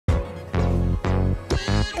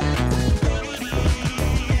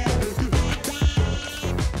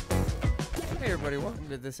everybody, welcome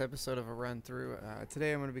to this episode of a Run Through.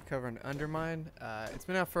 Today I'm going to be covering Undermine. It's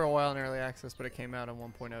been out for a while in early access, but it came out on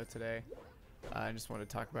 1.0 today. I just wanted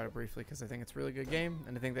to talk about it briefly because I think it's a really good game,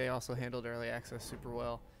 and I think they also handled early access super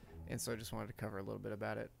well, and so I just wanted to cover a little bit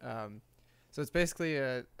about it. So it's basically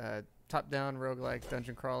a top-down roguelike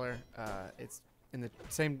dungeon crawler. It's in the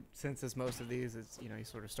same sense as most of these. It's, you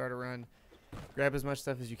sort of start a run, grab as much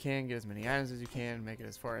stuff as you can, get as many items as you can, make it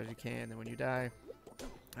as far as you can, and then when you die,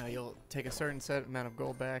 you'll take a certain set amount of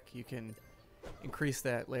gold back. You can increase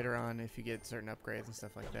that later on if you get certain upgrades and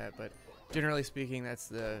stuff like that, but generally speaking, that's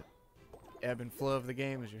the ebb and flow of the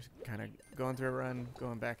game, is you're kind of going through a run,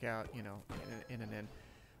 going back out, in and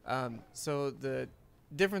in. So the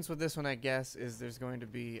difference with this one, I guess, is there's going to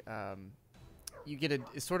be, you get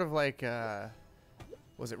it's sort of like,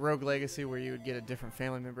 was it Rogue Legacy, where you would get a different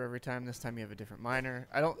family member every time? This time you have a different miner.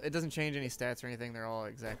 It doesn't change any stats or anything. They're all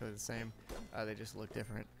exactly the same. They just look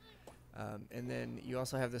different. And then you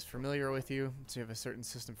also have this familiar with you, so you have a certain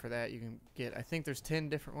system for that. You can get, I think there's 10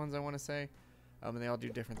 different ones, I want to say. And they all do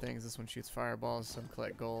different things. This one shoots fireballs, some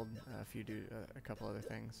collect gold, a few do a couple other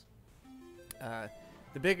things.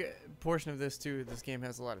 The big portion of this too, this game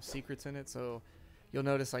has a lot of secrets in it, so you'll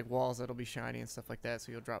notice like walls that'll be shiny and stuff like that,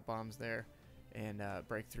 so you'll drop bombs there and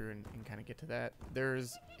break through and kind of get to that.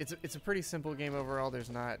 It's a pretty simple game overall. There's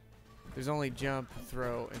only jump,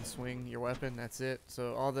 throw, and swing your weapon. That's it.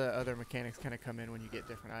 So all the other mechanics kind of come in when you get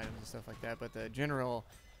different items and stuff like that, but the general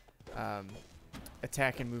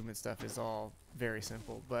attack and movement stuff is all very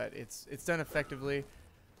simple, but it's done effectively.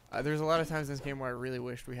 There's a lot of times in this game where I really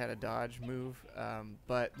wished we had a dodge move,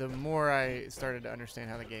 but the more I started to understand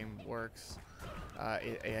how the game works,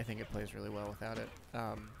 I think it plays really well without it.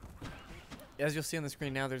 As you'll see on the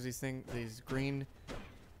screen now, there's these green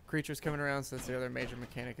creatures coming around, so that's the other major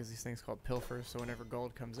mechanic, is these things called pilfers. So whenever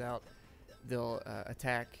gold comes out, they'll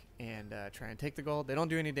attack and try and take the gold. They don't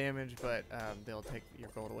do any damage, but they'll take your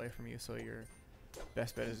gold away from you, so your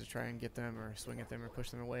best bet is to try and get them or swing at them or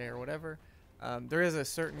push them away or whatever. There is a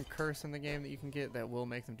certain curse in the game that you can get that will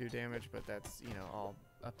make them do damage, but that's all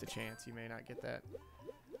up to chance. You may not get that.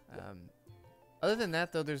 Other than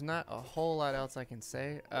that, though, there's not a whole lot else I can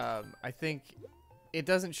say. I think it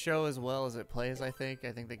doesn't show as well as it plays, I think.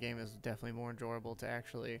 I think the game is definitely more enjoyable to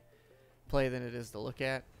actually play than it is to look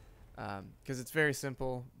at, because it's very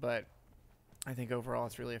simple, but I think overall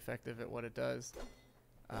it's really effective at what it does.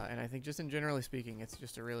 And I think just in generally speaking, it's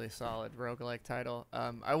just a really solid roguelike title.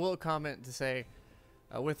 I will comment to say,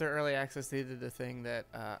 with their early access, they did the thing that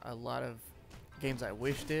a lot of games I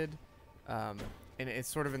wish did. And it's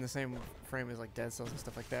sort of in the same frame as like Dead Cells and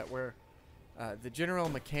stuff like that, where the general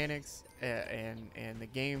mechanics and the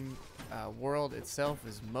game world itself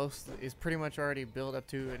is pretty much already built up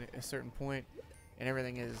to a certain point, and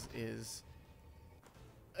everything is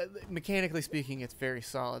mechanically speaking, it's very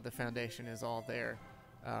solid. The foundation is all there.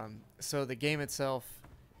 So the game itself,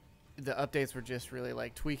 the updates were just really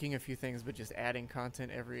like tweaking a few things, but just adding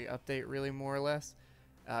content every update, really, more or less.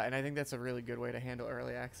 And I think that's a really good way to handle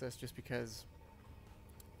early access, just because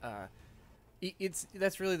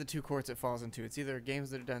that's really the two courts it falls into. It's either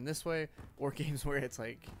games that are done this way, or games where it's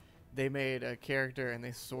like they made a character and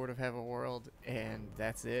they sort of have a world and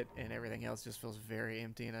that's it, and everything else just feels very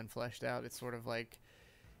empty and unfleshed out. It's sort of like,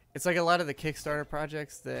 it's like a lot of the Kickstarter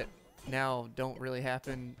projects that now don't really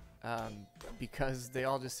happen because they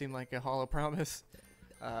all just seem like a hollow promise.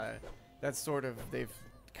 That's sort of, they've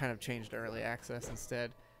kind of changed early access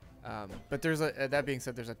instead. But there's that being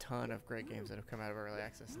said, there's a ton of great games that have come out of early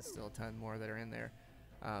access, and still a ton more that are in there.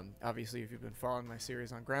 Obviously, if you've been following my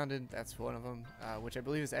series on Grounded, that's one of them, which I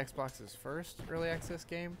believe is Xbox's first early access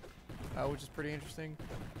game, which is pretty interesting.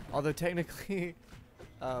 Although technically,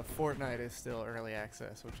 Fortnite is still early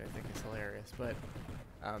access, which I think is hilarious. But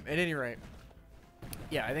at any rate,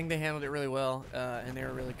 yeah, I think they handled it really well, and they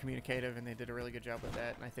were really communicative, and they did a really good job with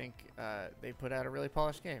that. And I think they put out a really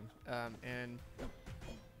polished game. And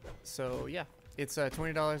so yeah, it's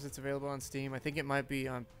 $20. It's available on Steam. I think it might be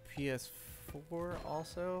on PS4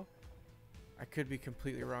 also. I could be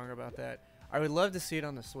completely wrong about that. I would love to see it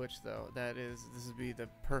on the Switch, though. This would be the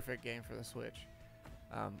perfect game for the Switch.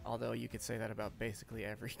 Although you could say that about basically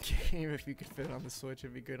every game. If you could fit it on the Switch,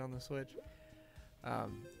 it'd be good on the Switch.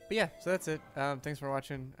 But yeah, so that's it. Thanks for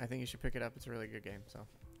watching. I think you should pick it up. It's a really good game. So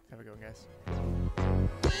have a good one, guys.